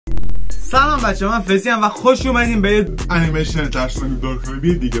سلام بچه، من فزی ام و خوش اومدیم به انیمیشن ترسناک دارک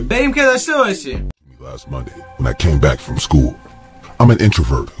دیگه. بریم که داشته باشیم. Last Monday, when I came back from school, I'm an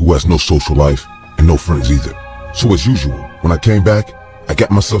introvert who has no social life and no friends either. So as usual, when I came back, I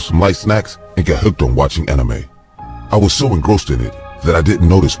got myself some light snacks and got hooked on watching anime. I was so engrossed in it that I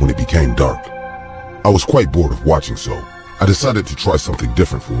didn't notice when it became dark. I was quite bored of watching, so I decided to try something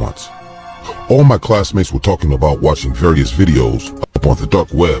different for once. All my classmates were talking about watching various videos up on the dark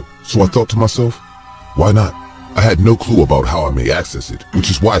web, so I thought to myself, why not? I had no clue about how I may access it, which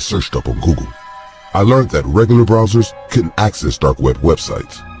is why I searched up on Google. I learned that regular browsers couldn't access dark web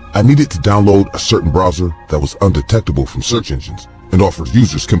websites. I needed to download a certain browser that was undetectable from search engines and offered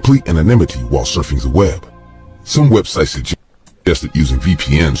users complete anonymity while surfing the web. Some websites suggested using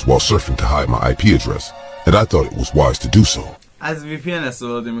VPNs while surfing to hide my IP address, and I thought it was wise to do so. از VPN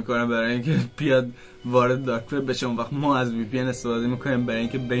استفاده میکنم برای اینکه بیاد وارد دارک وب بشه. اون وقت ما از VPN استفاده میکنیم برای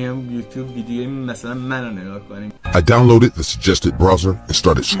اینکه بریم یوتیوب ویدیوی مثلا منو نگاه کنیم. I downloaded the suggested browser and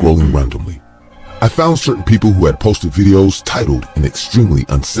started scrolling randomly. I found certain people who had posted videos titled in extremely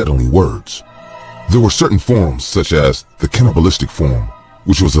unsettling words. There were certain forums such as the cannibalistic forum,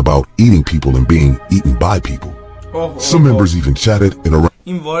 which was about eating people and being eaten by people. Some members even chatted and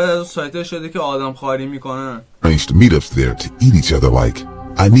این وارد از سایت شده که آدم خواری میکنن. arranged meetups there to eat each other like,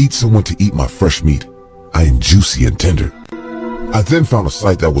 I need someone to eat my fresh meat. I am juicy and tender. I then found a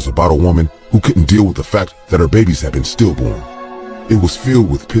site that was about a woman who couldn't deal with the fact that her babies had been stillborn. It was filled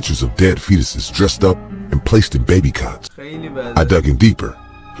with pictures of dead fetuses dressed up and placed in baby cots. I dug in deeper.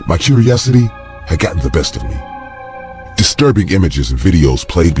 My curiosity had gotten the best of me. Disturbing images and videos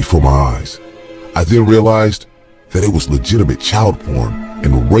played before my eyes. I then realized that it was legitimate child porn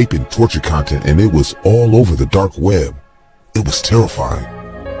and rape and torture content, and it was all over the dark web. It was terrifying.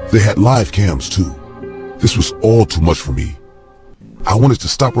 They had live cams too. This was all too much for me. I wanted to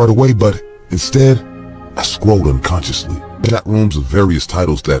stop right away, but instead, I scrolled unconsciously. Chat rooms of various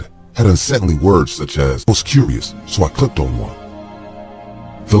titles that had unsettling words such as I was curious, so I clicked on one.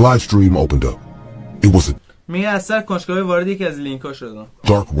 The live stream opened up. It was a میگه از سر کنجکاوی وارد یکی از لینک‌ها شدم.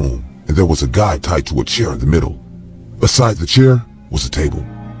 dark room, and there was a guy tied to a chair in the middle. Beside the chair was a table.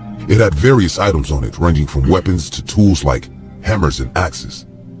 It had various items on it, ranging from weapons to tools like hammers and axes.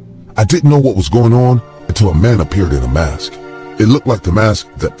 I didn't know what was going on until a man appeared in a mask. It looked like the mask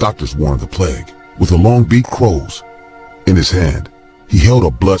that doctors wore in the plague, with a long beaked crows. In his hand, he held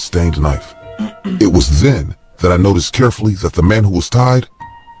a blood-stained knife. It was then that I noticed carefully that the man who was tied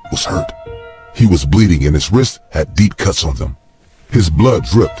was hurt. He was bleeding and his wrists had deep cuts on them. His blood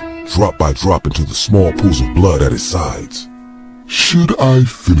dripped, drop by drop, into the small pools of blood at his sides. Should I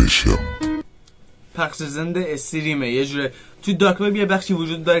finish him? پخش زنده استریمه. یه جوره توی دارک وب یه بخشی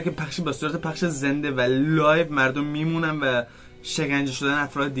وجود داره که پخشی به صورت پخش زنده و لایو مردم میمونن و شکنجه شدن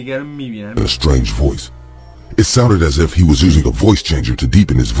افراد دیگر رو میبینن. In a strange voice. It sounded as if he was using a voice changer to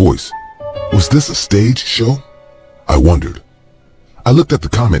deepen his voice. Was this a stage show? I wondered. I looked at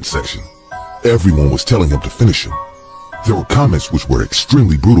the comment section. Everyone was telling him to finish him. There were comments which were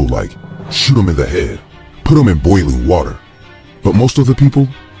extremely brutal, like, shoot him in the head, put him in boiling water. But most of the people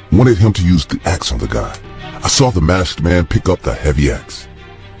wanted him to use the axe on the guy. I saw the masked man pick up the heavy axe.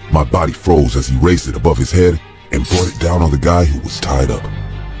 My body froze as he raised it above his head and brought it down on the guy who was tied up.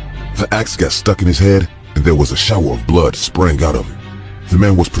 The axe got stuck in his head and there was a shower of blood spraying out of it. The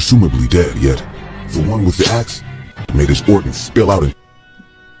man was presumably dead, yet the one with the axe made his organs spill out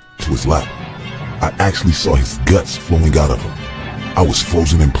into his lap. I actually saw his guts flowing out of him. I was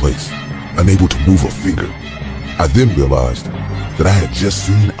frozen in place, unable to move a finger. I then realized that I had just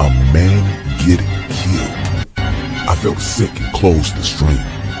seen a man get killed. I felt sick and closed the stream.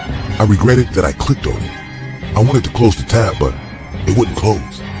 I regretted that I clicked on it. I wanted to close the tab, but it wouldn't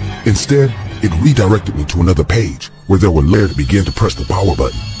close. Instead, it redirected me to another page where there were layers to begin to press the power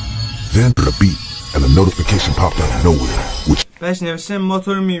button. Then a beep and a notification popped out of nowhere, which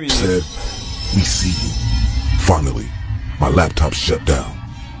said, "We see you." Finally, my laptop shut down.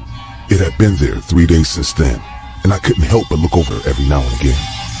 It had been there 3 days since then, and I couldn't help but look over it every now and again.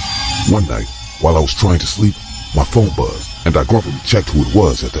 One night, while I was trying to sleep, my phone buzzed, and I grumpily checked who it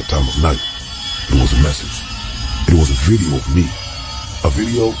was at that time of night. It was a message. It was a video of me. A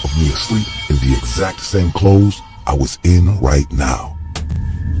video of me asleep in the exact same clothes I was in right now.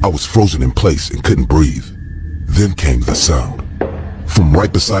 I was frozen in place and couldn't breathe. Then came the sound. From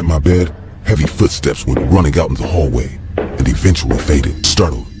right beside my bed, heavy footsteps went running out in the hallway and eventually faded.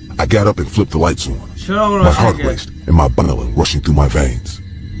 Startled, I got up and flipped the lights on. My heart raced and my adrenaline rushing through my veins.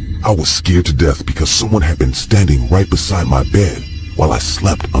 I was scared to death because someone had been standing right beside my bed while I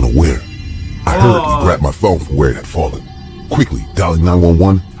slept unaware. I hurriedly grabbed my phone from where it had fallen. Quickly dialing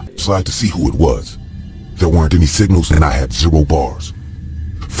 911, outside to see who it was. There weren't any signals and I had 0 bars.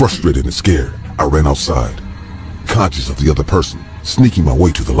 Frustrated and scared, I ran outside, conscious of the other person, sneaking my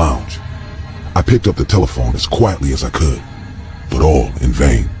way to the lounge. I picked up the telephone as quietly as I could, but all in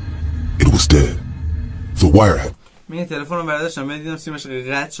vain. It was dead. The wire had... من تلفن رو برداشتم دیدم سیمش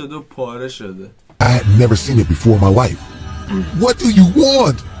قطع شده و پاره شده. I had never seen it before in my life. What do you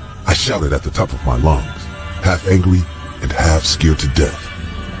want? I shouted at the top of my lungs, half angry and half scared to death.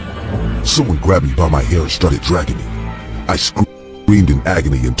 Someone grabbed me by my hair and started dragging me. I screamed in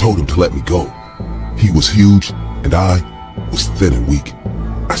agony and told him to let me go. He was huge and I was thin and weak.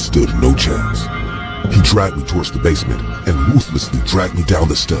 I stood no chance. He dragged me towards the basement and ruthlessly dragged me down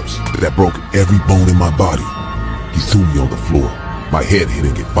the steps that broke every bone in my body. He threw me on the floor, my head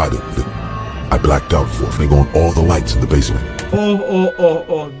hitting it violently. I blacked out for flipping on all the lights in the basement.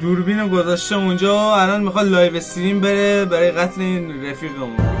 دوربینو گذاشته اونجا الان میخواد لایو استریم بره برای قتل این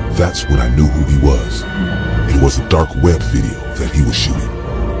رفیقمون. That's when I knew who he was. It was a dark web video that he was shooting.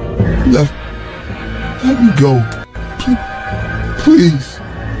 Let me go. Please.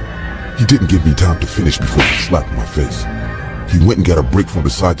 He didn't give me time to finish before he slapped my face. He went and got a brick from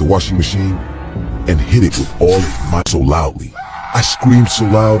beside the washing machine and hit it with all his might so loudly. I screamed so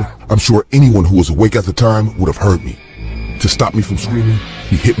loud, I'm sure anyone who was awake at the time would have heard me. To stop me from screaming,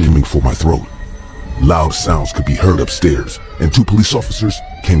 he hit me for my throat. Loud sounds could be heard upstairs, and 2 police officers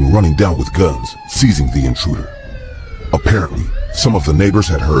came running down with guns, seizing the intruder. Apparently, some of the neighbors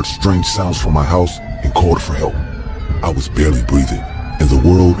had heard strange sounds from my house and called for help. I was barely breathing, and the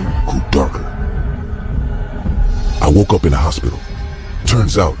world grew darker. I woke up in a hospital.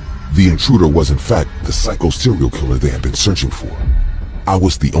 Turns out, the intruder was in fact the psycho serial killer they had been searching for. I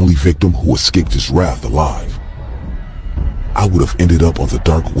was the only victim who escaped his wrath alive. I would have ended up on the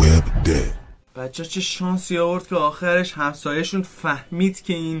dark web dead. بچه چه شانسی آورد که آخرش همسایه‌شون فهمید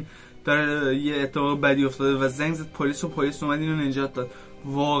که این داره یه اتفاق بدی افتاده و زنگ زد پلیس و پلیس اومد اینو نجات داد.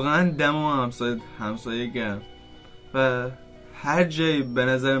 واقعا دم و همسایه گرم. و هر جایی به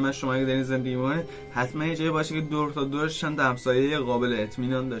نظر من شما اگه دارین زندگی می‌کنید حتما یه جایی باشه که دور تا دورش چند همسایه قابل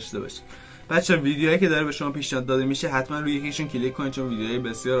اطمینان داشته باشه. بچه ویدیوهایی که داره به شما پیشنهاد داده میشه حتما روی یکیشون کلیک کنید چون ویدیوهای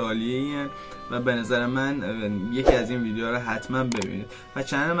بسیار عالیه هستن و به نظر من یکی از این ویدیوها رو حتما ببینید و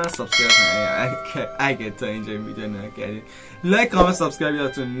کانال من سابسکرایب کنید اگه تا اینجا این ویدیو نکردید. لایک کامنت سابسکرایب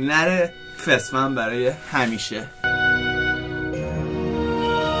یادتون نره. فسفن برای همیشه.